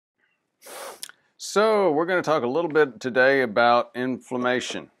So we're going to talk a little bit today about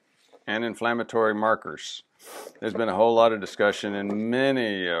inflammation and inflammatory markers. There's been a whole lot of discussion in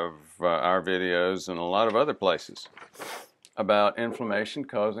many of our videos and a lot of other places about inflammation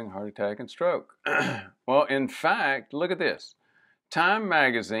causing heart attack and stroke. Well, in fact, look at this. Time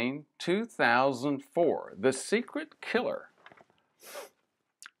Magazine, 2004, The Secret Killer.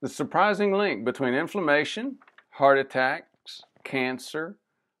 The surprising link between inflammation, heart attacks, cancer,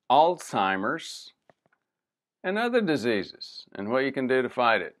 Alzheimer's, and other diseases, and what you can do to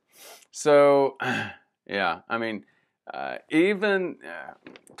fight it. So, yeah, I mean, even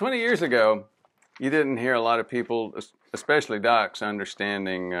 20 years ago, you didn't hear a lot of people, especially docs,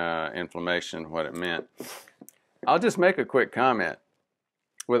 understanding inflammation, what it meant. I'll just make a quick comment.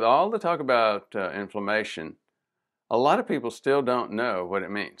 With all the talk about inflammation, a lot of people still don't know what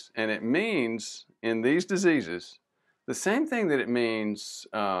it means. And it means, in these diseases, the same thing that it means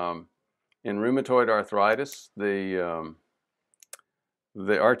in rheumatoid arthritis, the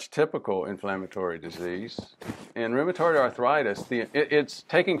archetypical inflammatory disease. In rheumatoid arthritis, it's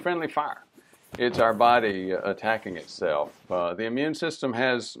taking friendly fire. It's our body attacking itself. The immune system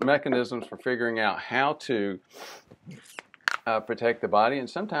has mechanisms for figuring out how to protect the body, and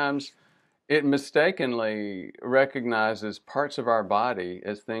sometimes it mistakenly recognizes parts of our body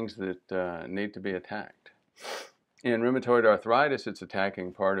as things that need to be attacked. In rheumatoid arthritis, it's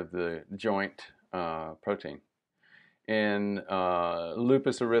attacking part of the joint protein. In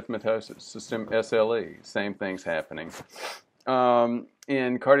lupus erythematosus, system SLE, same thing's happening.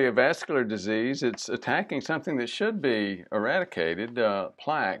 In cardiovascular disease, it's attacking something that should be eradicated,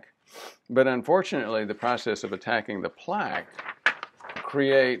 plaque. But unfortunately, the process of attacking the plaque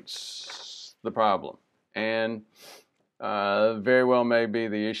creates the problem. And very well may be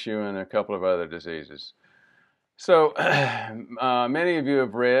the issue in a couple of other diseases. So many of you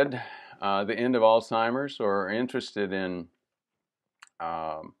have read The End of Alzheimer's or are interested in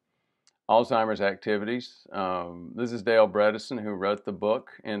Alzheimer's activities. This is Dale Bredesen, who wrote the book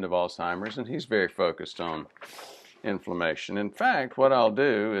End of Alzheimer's, and he's very focused on inflammation. In fact, what I'll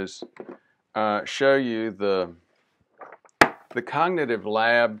do is show you the cognitive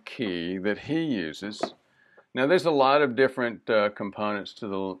lab key that he uses. Now, there's a lot of different components to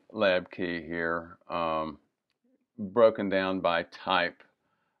the lab key here, broken down by type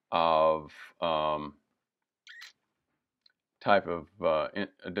of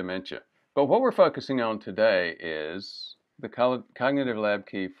dementia. But what we're focusing on today is the cognitive lab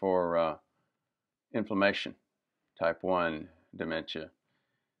key for inflammation, type 1 dementia,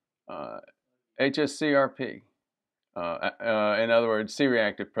 hsCRP, in other words,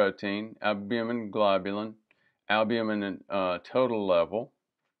 C-reactive protein, albumin globulin, albumin total level,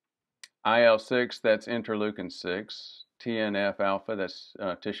 IL-6, that's interleukin 6, TNF-alpha, that's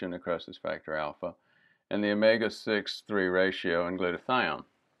tissue necrosis factor alpha, and the omega-6-3 ratio and glutathione.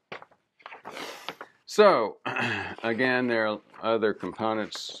 So, again, there are other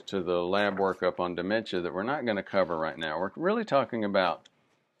components to the lab workup on dementia that we're not going to cover right now. We're really talking about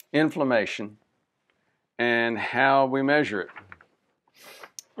inflammation and how we measure it.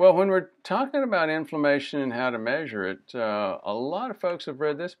 Well, when we're talking about inflammation and how to measure it, a lot of folks have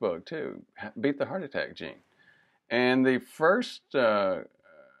read this book too, Beat the Heart Attack Gene. And the first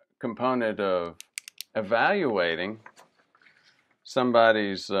component of evaluating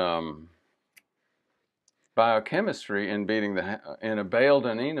somebody's biochemistry in in a Bale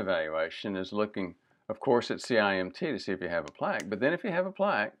and Doneen evaluation is looking, of course, at CIMT to see if you have a plaque. But then if you have a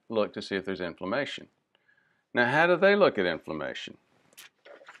plaque, look to see if there's inflammation. Now, how do they look at inflammation?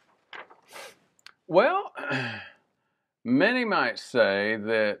 Well, many might say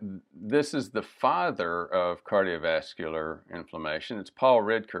that this is the father of cardiovascular inflammation. It's Paul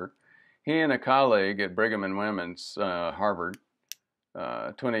Ridker. He and a colleague at Brigham Women's, Harvard,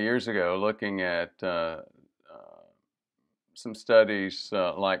 20 years ago, looking at some studies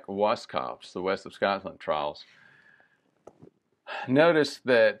like WASCOPS, the West of Scotland trials, noticed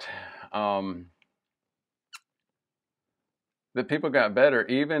that that people got better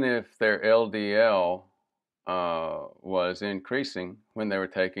even if their LDL was increasing when they were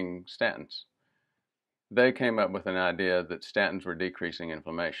taking statins. They came up with an idea that statins were decreasing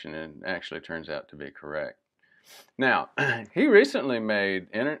inflammation, and actually turns out to be correct. Now, he recently made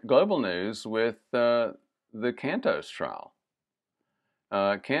global news with the CANTOS trial.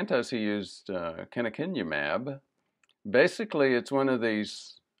 CANTOS, he used canakinumab. Basically, it's one of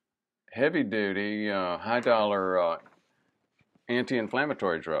these heavy-duty, high-dollar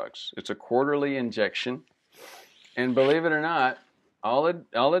anti-inflammatory drugs. It's a quarterly injection, and believe it or not, all it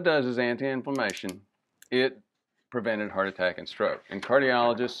does is anti-inflammation. It prevented heart attack and stroke. And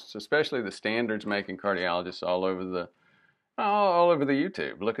cardiologists, especially the standards-making cardiologists all over the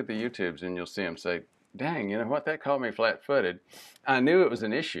YouTube, look at the YouTubes and you'll see them say, dang, you know what, that caught me flat-footed. I knew it was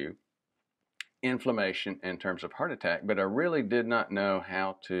an issue, inflammation in terms of heart attack, but I really did not know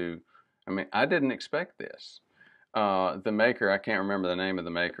how to, I didn't expect this. The maker, I can't remember the name of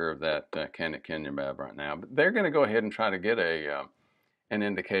the maker of that canakinumab right now, but they're going to go ahead and try to get an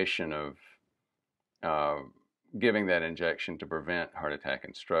indication of giving that injection to prevent heart attack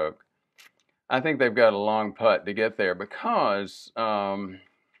and stroke. I think they've got a long putt to get there because the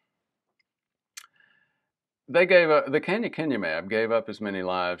canakinumab gave up as many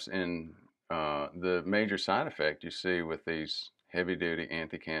lives in the major side effect you see with these heavy-duty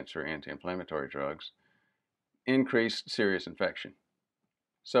anti-cancer, anti-inflammatory drugs, increased serious infection.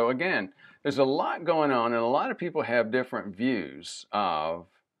 So again, there's a lot going on, and a lot of people have different views of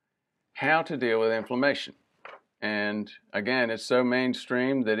how to deal with inflammation. And again, it's so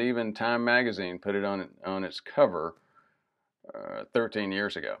mainstream that even Time magazine put it on its cover 13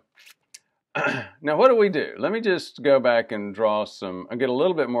 years ago. Now, what do we do? Let me just go back and draw I'll get a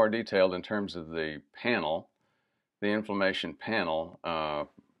little bit more detailed in terms of the panel, the inflammation panel,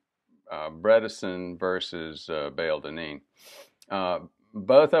 Bredesen versus Bale Doneen.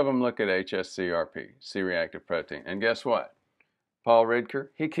 Both of them look at hsCRP, C-reactive protein. And guess what? Paul Ridker,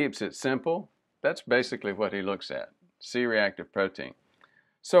 he keeps it simple. That's basically what he looks at, C-reactive protein.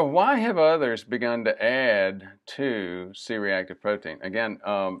 So why have others begun to add to C-reactive protein? Again,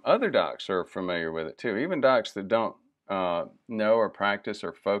 other docs are familiar with it too. Even docs that don't know or practice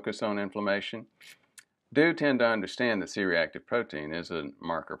or focus on inflammation do tend to understand that C-reactive protein is a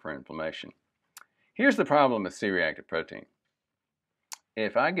marker for inflammation. Here's the problem with C-reactive protein.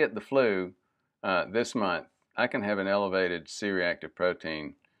 If I get the flu this month, I can have an elevated C-reactive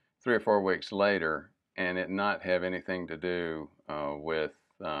protein 3 or 4 weeks later and it not have anything to do with,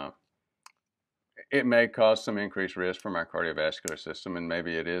 it may cause some increased risk for my cardiovascular system, and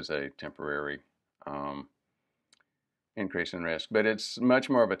maybe it is a temporary increase in risk, but it's much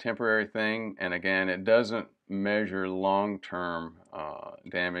more of a temporary thing, and again, it doesn't measure long-term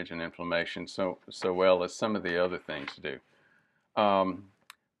damage and inflammation so well as some of the other things do.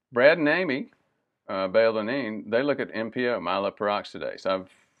 Brad and Amy, Bale and Doneen, they look at MPO, myeloperoxidase. I've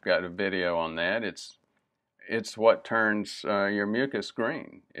got a video on that. It's what turns your mucus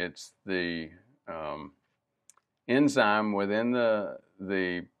green. It's the enzyme within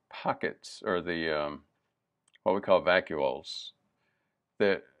the pockets, or the what we call vacuoles,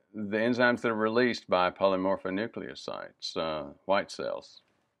 the enzymes that are released by polymorphonucleosides, white cells.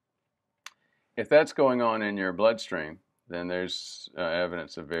 If that's going on in your bloodstream, then there's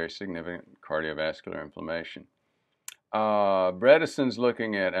evidence of very significant cardiovascular inflammation. Bredesen's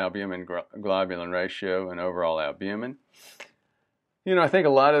looking at albumin globulin ratio and overall albumin. You know, I think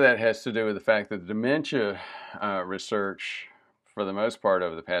a lot of that has to do with the fact that dementia research, for the most part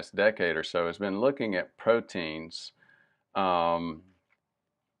over the past decade or so, has been looking at proteins,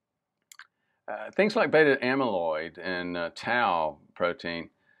 things like beta amyloid and tau protein.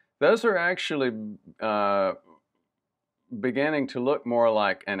 Those are actually beginning to look more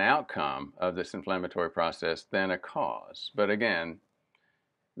like an outcome of this inflammatory process than a cause. But again,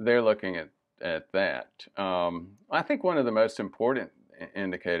 they're looking at that. I think one of the most important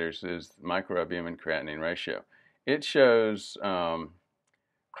indicators is microalbumin creatinine ratio. It shows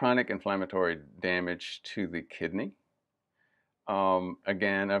chronic inflammatory damage to the kidney.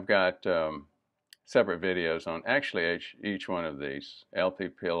 Again, I've got separate videos on actually each one of these.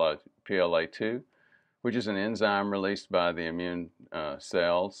 LP-PLA2, which is an enzyme released by the immune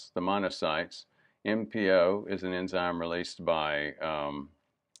cells, the monocytes. MPO is an enzyme released by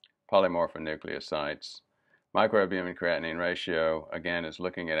polymorphonucleosides. Microalbumin creatinine ratio, again, is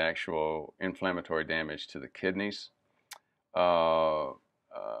looking at actual inflammatory damage to the kidneys.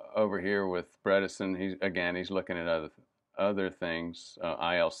 Over here with Bredesen, he's looking at other things,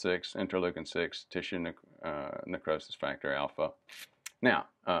 IL-6, interleukin-6, tissue necrosis factor alpha. Now,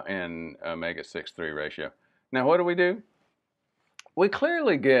 and omega-6-3 ratio. Now, what do? We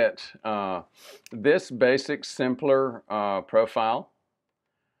clearly get this basic, simpler profile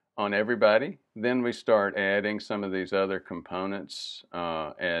on everybody. Then we start adding some of these other components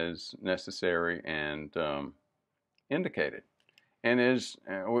as necessary and indicated. And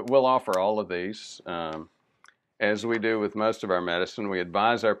we'll offer all of these. As we do with most of our medicine, we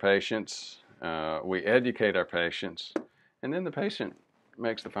advise our patients, we educate our patients, and then the patient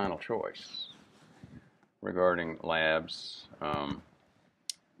makes the final choice regarding labs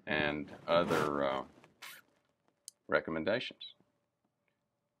and other recommendations.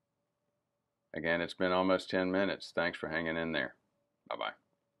 Again, it's been almost 10 minutes. Thanks for hanging in there. Bye-bye.